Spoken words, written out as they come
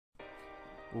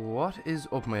What is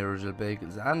up, my original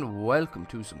bagels, and welcome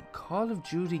to some Call of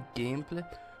Duty gameplay.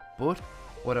 But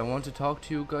what I want to talk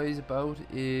to you guys about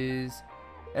is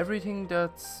everything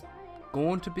that's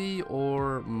going to be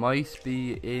or might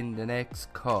be in the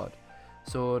next COD.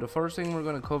 So the first thing we're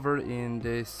going to cover in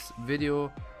this video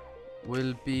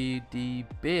will be the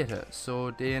beta.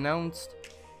 So they announced,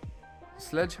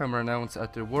 Sledgehammer announced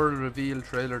at the world reveal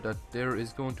trailer that there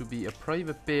is going to be a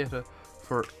private beta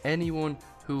for anyone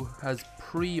who has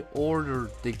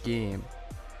pre-ordered the game,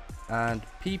 and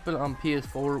people on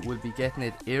PS4 will be getting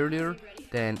it earlier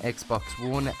than Xbox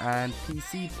One and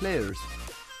PC players.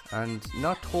 And we're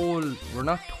not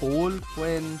told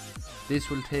when this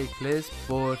will take place,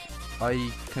 but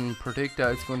I can predict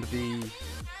that it's going to be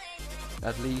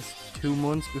at least 2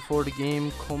 months before the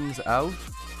game comes out.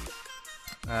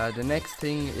 The next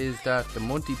thing is that the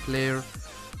multiplayer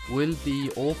will be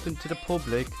open to the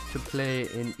public to play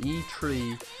in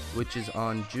E3, which is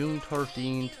on June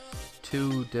 13th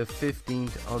to the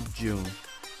 15th of June.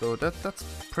 So that's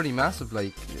pretty massive.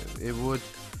 Like, it would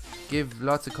give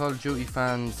lots of Call of Duty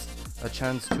fans a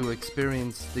chance to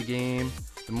experience the game,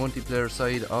 the multiplayer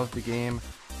side of the game,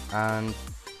 and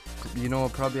you know,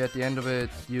 probably at the end of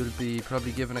it you'll be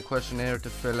probably given a questionnaire to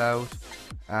fill out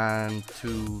and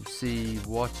to see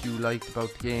what you liked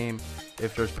about the game,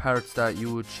 if there's parts that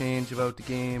you would change about the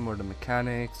game or the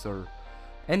mechanics or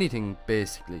anything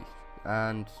basically.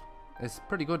 And it's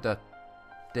pretty good that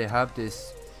they have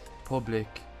this public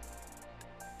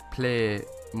play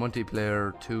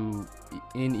multiplayer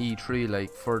in E3,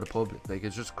 like, for the public. Like,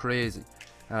 it's just crazy,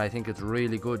 and I think it's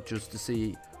really good just to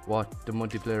see what the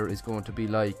multiplayer is going to be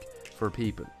like for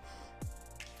people.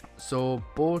 So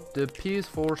both the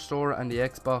PS4 store and the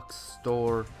Xbox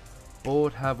store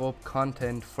both have up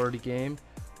content for the game,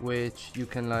 which you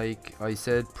can, like I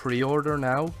said, pre-order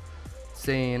now,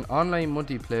 saying online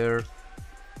multiplayer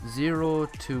 0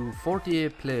 to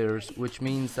 48 players, which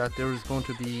means that there is going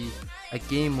to be a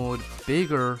game mode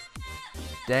bigger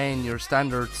than your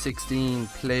standard 16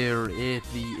 player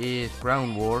 8v8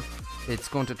 ground war. It's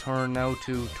going to turn now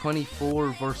to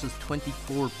 24 versus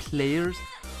 24 players.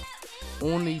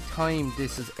 Only time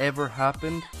this has ever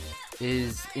happened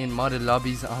is in modded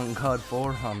lobbies on COD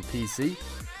 4 on PC.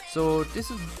 So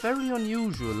this is very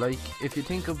unusual. Like, if you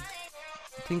think of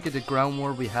the ground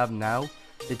war we have now,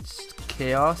 it's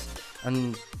chaos,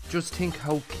 and just think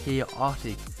how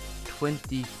chaotic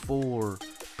 24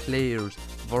 players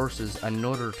versus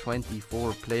another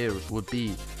 24 players would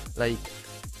be. Like,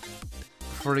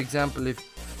 for example, if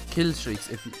kill streaks,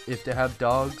 if they have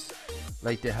dogs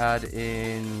like they had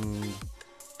in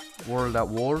World at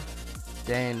War,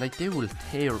 then like they will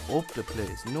tear up the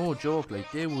place, no joke.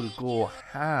 Like, they will go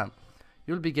ham.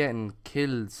 You'll be getting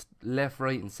kills left,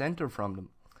 right and center from them.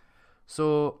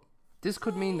 So this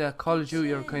could mean that Call of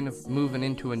Duty are kind of moving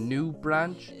into a new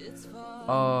branch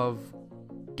of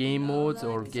game modes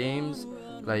or games,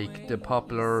 like the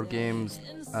popular games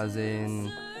as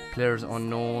in Players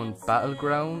Unknown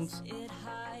Battlegrounds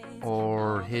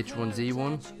or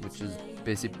H1Z1, which is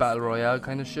basic battle royale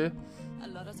kind of shit.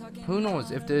 Who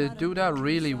knows, if they do that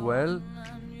really well,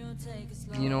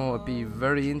 you know, it'd be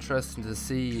very interesting to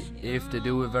see if they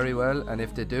do it very well. And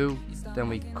if they do, then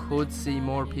we could see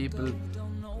more people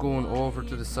going over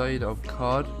to the side of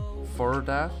COD for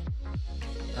that.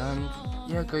 And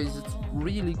yeah guys, it's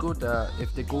really good that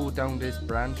if they go down this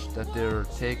branch, that they're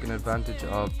taking advantage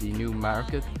of the new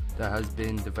market that has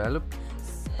been developed.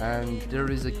 And there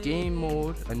is a game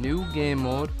mode, a new game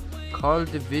mode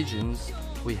called Divisions.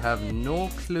 We have no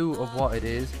clue of what it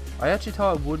is. I actually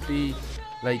thought it would be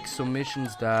like some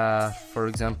missions that, for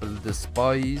example, the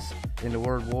spies in the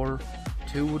World War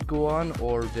II would go on,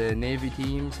 or the Navy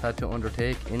teams had to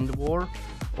undertake in the war,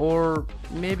 or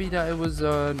maybe that it was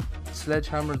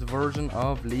Sledgehammer's version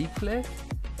of League Play.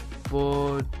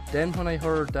 But then when I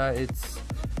heard that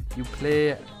you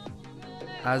play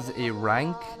as a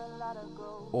rank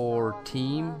or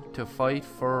team to fight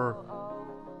for,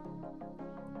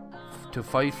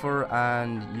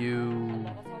 and you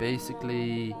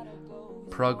basically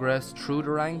progress through the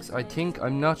ranks.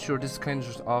 I'm not sure, this is kind of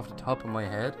just off the top of my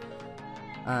head,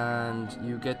 and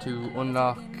you get to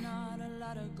unlock,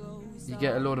 you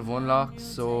get a load of unlocks.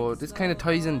 So this kind of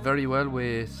ties in very well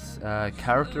with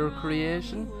character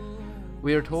creation.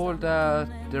 We are told that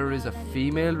there is a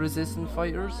female resistant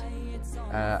fighters,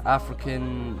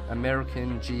 African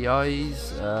American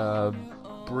GIs,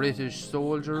 British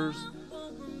soldiers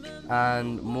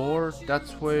and more.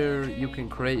 That's where you can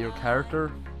create your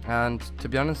character. And to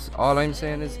be honest, all I'm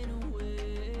saying is,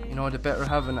 you know, they better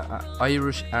have an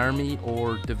Irish army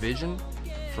or division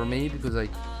for me, because,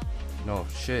 like, no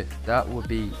shit, that would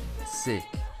be sick.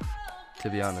 to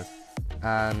be honest.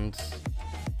 And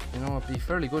you know, it'd be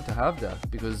fairly good to have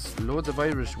that, because loads of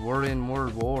Irish were in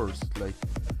world wars, like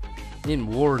in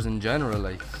wars in general,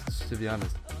 like, to be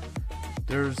honest.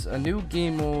 There's a new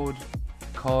game mode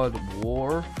called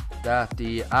War that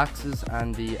the Axis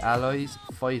and the Allies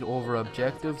fight over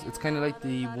objectives. It's kind of like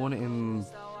the one in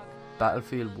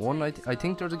Battlefield 1. I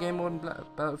think there's a game mode in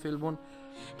Battlefield 1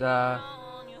 that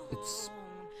it's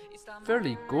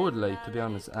fairly good, like, to be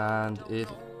honest, and it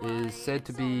is said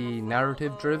to be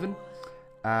narrative driven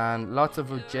and lots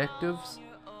of objectives.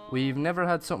 We've never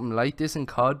had something like this in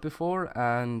COD before,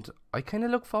 and I kind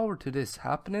of look forward to this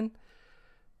happening.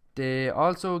 They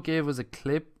also gave us a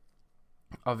clip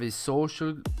of a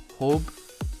social hub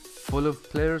full of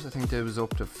players. I think there was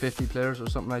up to 50 players or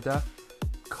something like that,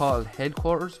 called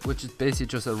Headquarters, which is basically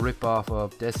just a rip-off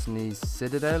of Destiny's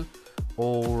Citadel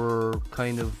or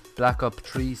kind of Black Ops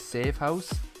 3 Safe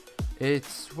House.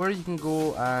 It's where you can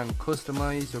go and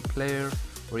customize your player,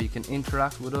 where you can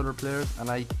interact with other players, and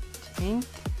I think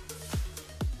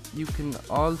you can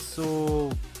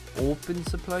also open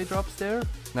supply drops there.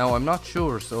 Now I'm not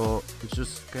sure, so it's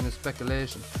just kind of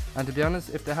speculation. And to be honest,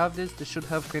 if they have this, they should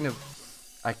have kind of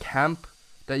a camp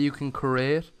that you can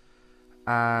create,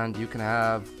 and you can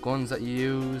have guns that you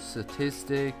use,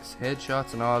 statistics,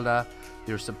 headshots and all that,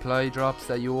 your supply drops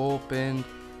that you opened.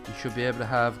 You should be able to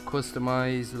have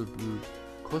customizable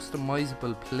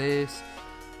place,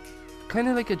 kind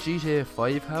of like a GTA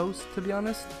 5 house, to be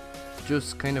honest,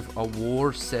 just kind of a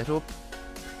war setup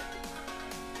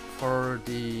for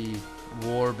the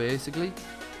war. Basically,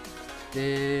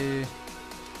 the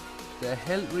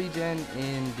health regen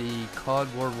in the COD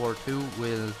World War II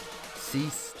will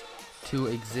cease to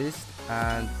exist,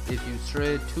 and if you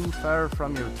stray too far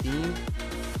from your team,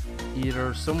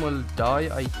 either some will die,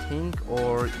 I think,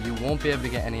 or you won't be able to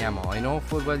get any ammo. I know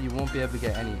full well you won't be able to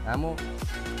get any ammo,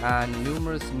 and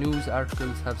numerous news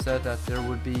articles have said that there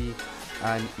would be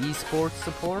an esports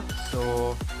support,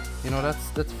 so you know,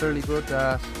 that's fairly good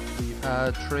that we've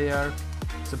had Treyarch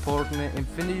supporting it.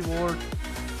 Infinity Ward,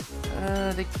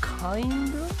 they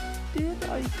kind of did,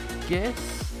 I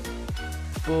guess,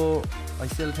 but I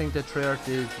still think that Treyarch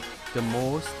did the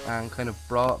most and kind of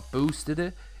boosted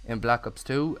it in Black Ops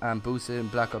 2 and boosted it in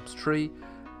Black Ops 3,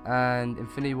 and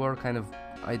Infinity Ward kind of,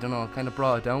 I don't know, kind of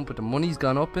brought it down, but the money's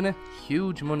gone up in it,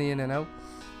 huge money in and out.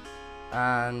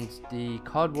 And the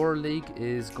COD World League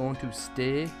is going to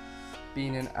stay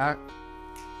being a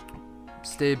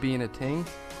thing.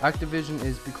 Activision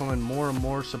is becoming more and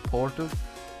more supportive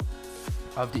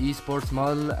of the esports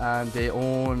model, and they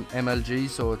own MLG,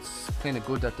 so it's kind of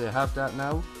good that they have that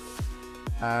now.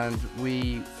 And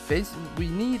we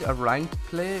need a ranked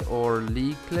play or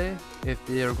league play if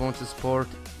they are going to support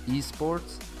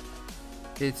esports.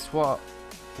 It's what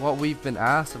we've been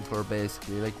asking for,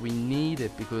 basically. Like, we need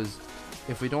it, because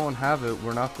if we don't have it,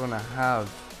 we're not going to have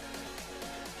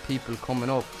people coming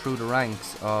up through the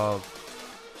ranks of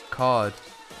COD,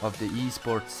 of the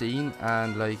esports scene.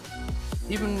 And like,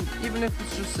 even if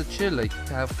it's just a chill, like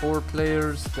to have 4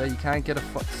 players that you can't get a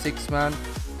 6-man,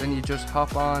 then you just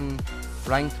hop on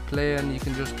ranked play and you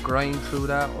can just grind through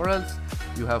that. Or else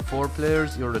you have 4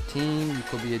 players, you're a team, you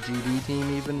could be a GB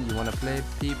team even, you want to play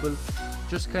people,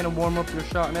 just kind of warm up your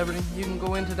shot and everything, you can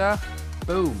go into that,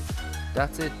 boom,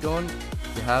 that's it, done.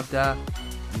 You have that,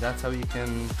 and that's how you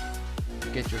can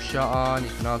get your shot on. You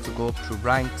can also go up through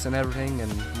ranks and everything,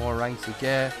 and the more ranks you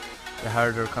get, the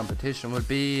harder competition will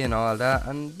be and all that.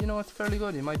 And you know, it's fairly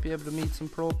good. You might be able to meet some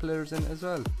pro players in it as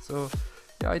well. So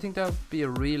yeah, I think that would be a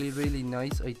really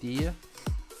nice idea.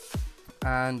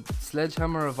 And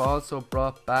Sledgehammer have also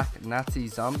brought back Nazi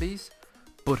Zombies,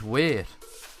 but wait,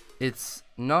 it's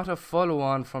not a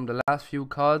follow-on from the last few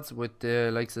CODs with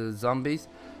the likes of zombies.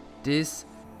 This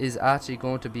is actually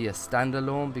going to be a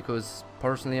standalone, because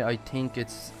personally I think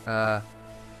it's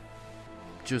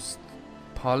just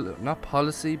not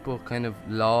policy, but kind of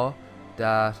law,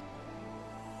 that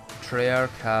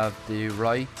Treyarch have the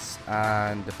rights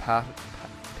and the patent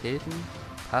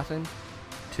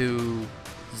to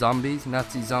zombies,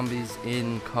 Nazi zombies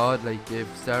in COD. Like, they've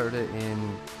started it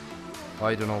in,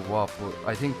 I don't know what, but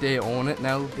I think they own it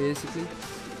now, basically.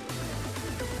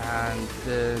 And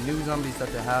the new zombies that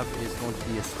they have is going to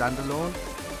be a standalone,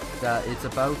 that it's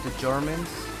about the Germans,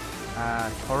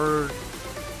 third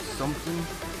something,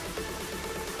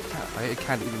 I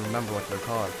can't even remember what they're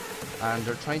called, and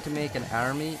they're trying to make an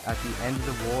army at the end of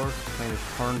the war to kind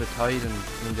of turn the tide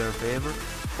in their favour.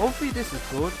 Hopefully this is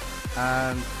good,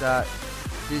 and that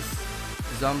this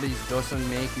zombies doesn't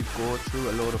make you go through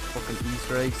a load of fucking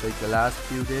Easter eggs like the last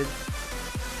few did,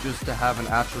 just to have an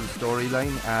actual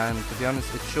storyline. And to be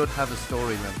honest, it should have a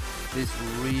storyline. this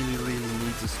really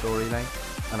needs a storyline,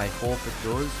 and I hope it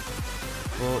does.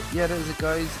 But yeah, that is it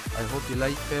guys. I hope you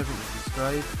like, favourite, and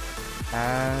subscribe,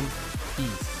 and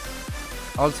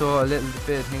peace. Also a little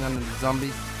bit of thing on the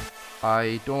zombies.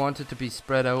 I don't want it to be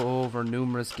spread out over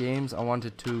numerous games. I want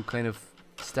it to kind of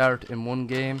start in one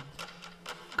game,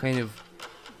 kind of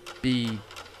be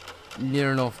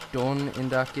near enough done in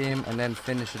that game, and then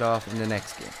finish it off in the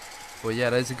next game. But yeah,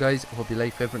 that's it guys. I hope you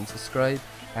like, favorite, and subscribe,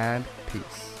 and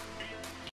peace.